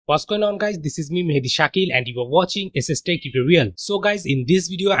What's going on guys, this is me Mehdi Shakil and you are watching SSTec tutorial. So guys, in this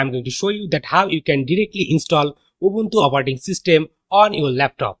video I'm going to show you that how you can directly install Ubuntu operating system on your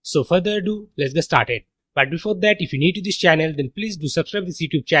laptop. So further ado, let's get started. But before that, if you're new to this channel, then please do subscribe this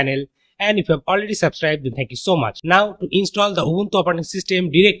YouTube channel, and if you have already subscribed, then thank you so much. Now to install the Ubuntu operating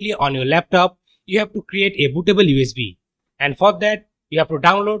system directly on your laptop, you have to create a bootable USB, and for that you have to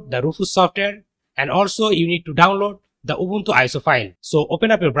download the Rufus software, and also you need to download the Ubuntu ISO file. So open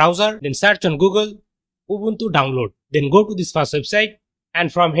up your browser, then search on Google Ubuntu download, then go to this first website,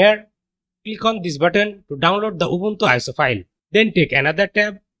 and from here click on this button to download the Ubuntu ISO file. Then take another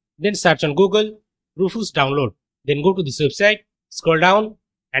tab, then search on Google Rufus download, then go to this website, scroll down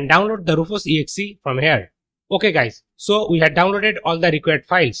and download the Rufus exe from here. Okay guys, so we had downloaded all the required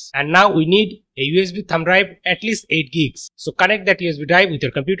files, and now we need a USB thumb drive at least 8 gigs. So connect that USB drive with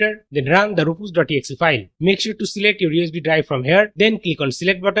your computer, then run the rufus.exe file. Make sure to select your USB drive from here, then click on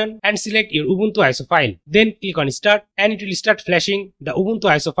select button and select your Ubuntu ISO file. Then click on start, and it will start flashing the Ubuntu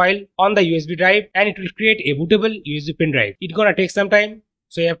ISO file on the USB drive, and it will create a bootable USB pen drive. It's gonna take some time,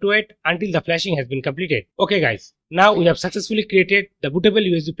 so you have to wait until the flashing has been completed. Okay guys, now we have successfully created the bootable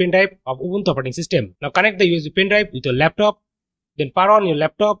USB pen drive of Ubuntu operating system. Now connect the USB pen drive with your laptop, then power on your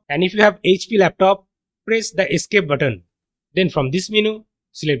laptop, and if you have HP laptop, press the escape button. Then from this menu,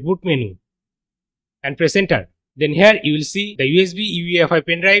 select boot menu and press enter. Then here you will see the USB UEFI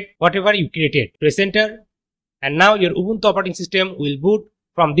pen drive, whatever you created. Press enter, and now your Ubuntu operating system will boot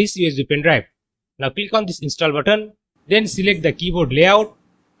from this USB pen drive. Now click on this install button, then select the keyboard layout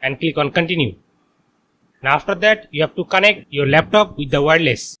and click on continue. Now after that, you have to connect your laptop with the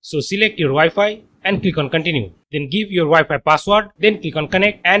wireless. So select your Wi-Fi and click on continue. Then give your Wi-Fi password, then click on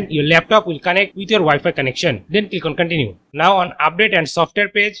connect, and your laptop will connect with your Wi-Fi connection. Then click on continue. Now on update and software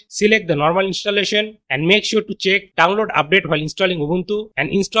page, select the normal installation and make sure to check download update while installing Ubuntu, and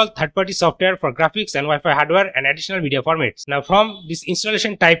install third-party software for graphics and Wi-Fi hardware and additional media formats. Now from this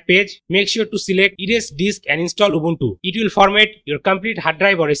installation type page, make sure to select erase disk and install Ubuntu. It will format your complete hard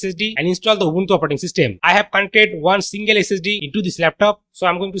drive or SSD and install the Ubuntu operating system. I have connected one single SSD into this laptop, so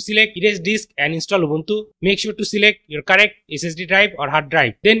I'm going to select erase disk and install Ubuntu. Make sure to select your correct SSD drive or hard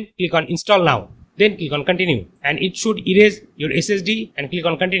drive. Then click on install now. Then click on continue, and it should erase your SSD, and click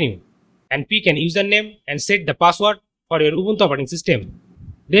on continue. And pick an username and set the password for your Ubuntu operating system.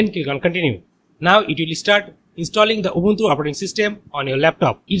 Then click on continue. Now it will start installing the Ubuntu operating system on your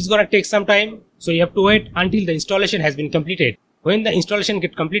laptop. It's gonna take some time, so you have to wait until the installation has been completed. When the installation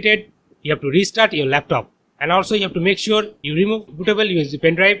gets completed, you have to restart your laptop. And also you have to make sure you remove bootable USB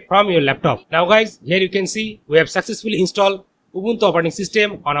pen drive from your laptop. Now guys, here you can see we have successfully installed Ubuntu operating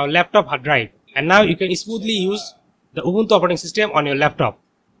system on our laptop hard drive. And now you can smoothly use the Ubuntu operating system on your laptop.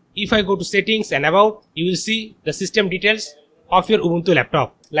 If I go to settings and about, you will see the system details of your Ubuntu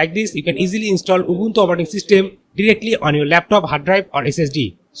laptop. Like this, you can easily install Ubuntu operating system directly on your laptop hard drive or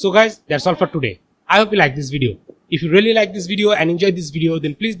SSD. So guys, that's all for today. I hope you like this video. If you really like this video and enjoyed this video,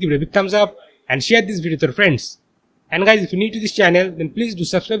 then please give it a big thumbs up and share this video with your friends. And guys, if you're new to this channel, then please do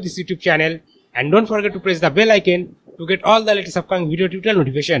subscribe this YouTube channel, and don't forget to press the bell icon to get all the latest upcoming video tutorial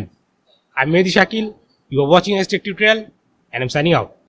notification. I'm Mehdi Shakil, you are watching SSTec tutorial, and I'm signing out.